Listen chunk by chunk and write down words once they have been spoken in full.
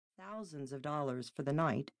thousands of dollars for the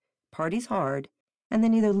night, parties hard, and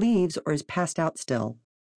then either leaves or is passed out still.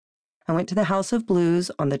 I went to the House of Blues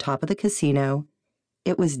on the top of the casino.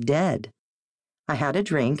 It was dead. I had a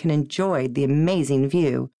drink and enjoyed the amazing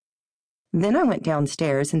view. Then I went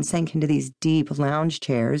downstairs and sank into these deep lounge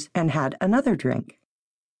chairs and had another drink.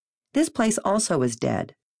 This place also was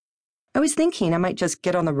dead. I was thinking I might just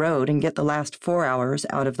get on the road and get the last 4 hours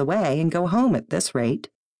out of the way and go home at this rate.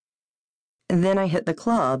 Then I hit the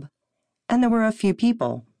club, and there were a few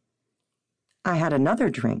people. I had another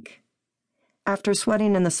drink. After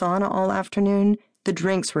sweating in the sauna all afternoon, the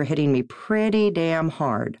drinks were hitting me pretty damn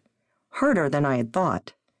hard, harder than I had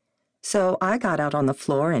thought. So I got out on the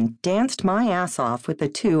floor and danced my ass off with the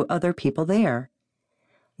 2 other people there.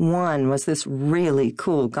 One was this really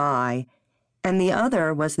cool guy, and the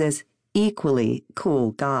other was this equally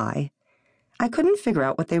cool guy. I couldn't figure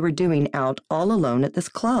out what they were doing out all alone at this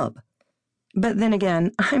club. But then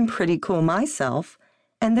again, I'm pretty cool myself,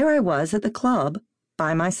 and there I was at the club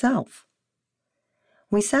by myself.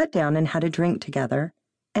 We sat down and had a drink together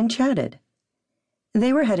and chatted.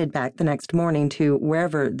 They were headed back the next morning to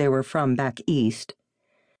wherever they were from back east.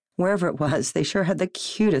 Wherever it was, they sure had the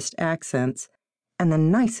cutest accents and the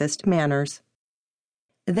nicest manners.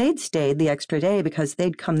 They'd stayed the extra day because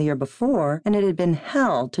they'd come the year before, and it had been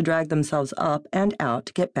hell to drag themselves up and out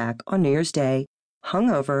to get back on New Year's Day,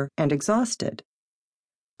 hungover and exhausted.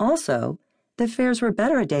 Also, the fares were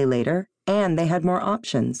better a day later, and they had more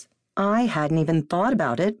options. I hadn't even thought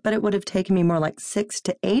about it, but it would have taken me more like 6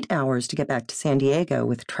 to 8 hours to get back to San Diego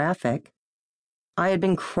with traffic. I had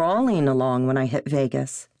been crawling along when I hit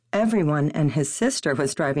Vegas. Everyone and his sister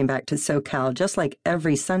was driving back to SoCal just like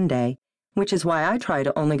every Sunday, which is why I try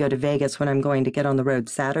to only go to Vegas when I'm going to get on the road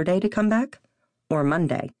Saturday to come back, or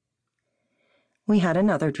Monday. We had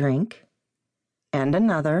another drink. And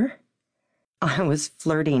another. I was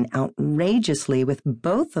flirting outrageously with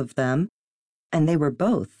both of them, and they were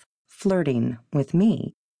both flirting with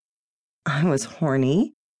me. I was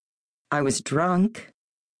horny. I was drunk.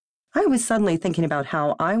 I was suddenly thinking about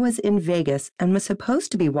how I was in Vegas and was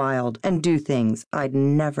supposed to be wild and do things I'd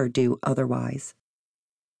never do otherwise.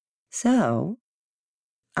 So,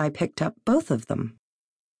 I picked up both of them.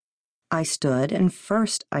 I stood and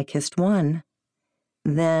first I kissed one.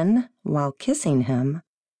 Then, while kissing him,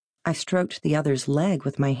 I stroked the other's leg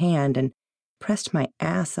with my hand and pressed my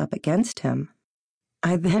ass up against him.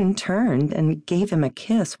 I then turned and gave him a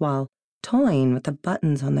kiss while toying with the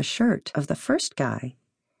buttons on the shirt of the first guy.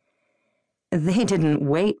 They didn't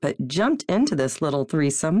wait but jumped into this little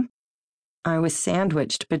threesome. I was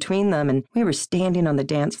sandwiched between them, and we were standing on the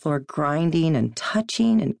dance floor grinding and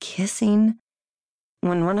touching and kissing.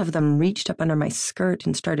 When one of them reached up under my skirt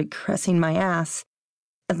and started caressing my ass,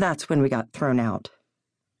 that's when we got thrown out.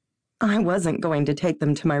 I wasn't going to take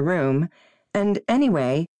them to my room, and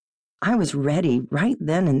anyway, I was ready right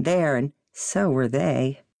then and there, and so were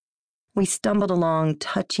they. We stumbled along,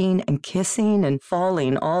 touching and kissing and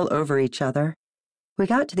falling all over each other. We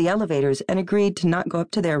got to the elevators and agreed to not go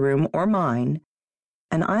up to their room or mine,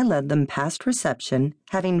 and I led them past reception,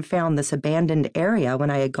 having found this abandoned area when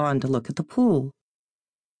I had gone to look at the pool.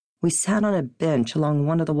 We sat on a bench along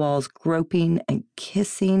one of the walls, groping and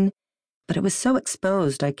kissing, but it was so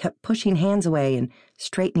exposed I kept pushing hands away and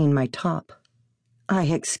straightening my top. I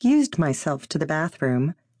excused myself to the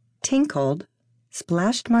bathroom, tinkled,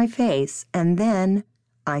 splashed my face, and then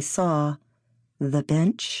I saw the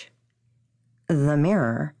bench, the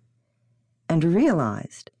mirror, and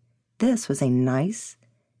realized this was a nice,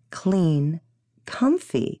 clean,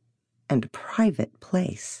 comfy, and private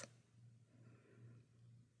place.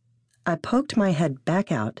 I poked my head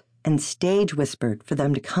back out and stage whispered for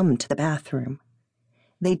them to come to the bathroom.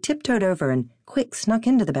 They tiptoed over and quick snuck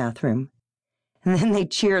into the bathroom. And then they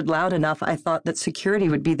cheered loud enough I thought that security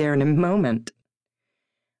would be there in a moment.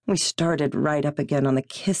 We started right up again on the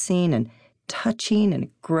kissing and touching and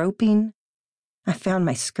groping. I found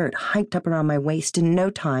my skirt hiked up around my waist in no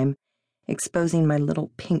time, exposing my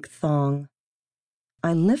little pink thong.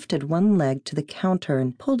 I lifted one leg to the counter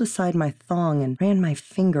and pulled aside my thong and ran my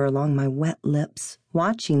finger along my wet lips,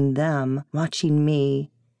 watching them, watching me,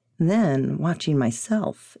 then watching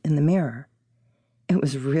myself in the mirror. It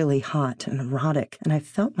was really hot and erotic, and I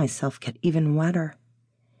felt myself get even wetter.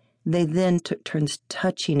 They then took turns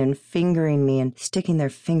touching and fingering me and sticking their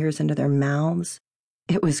fingers into their mouths.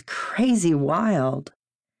 It was crazy wild.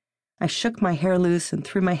 I shook my hair loose and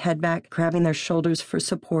threw my head back, grabbing their shoulders for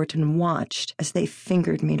support, and watched as they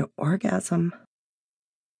fingered me to orgasm.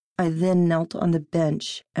 I then knelt on the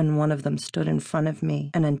bench, and one of them stood in front of me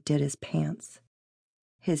and undid his pants.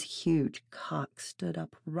 His huge cock stood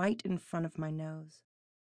up right in front of my nose.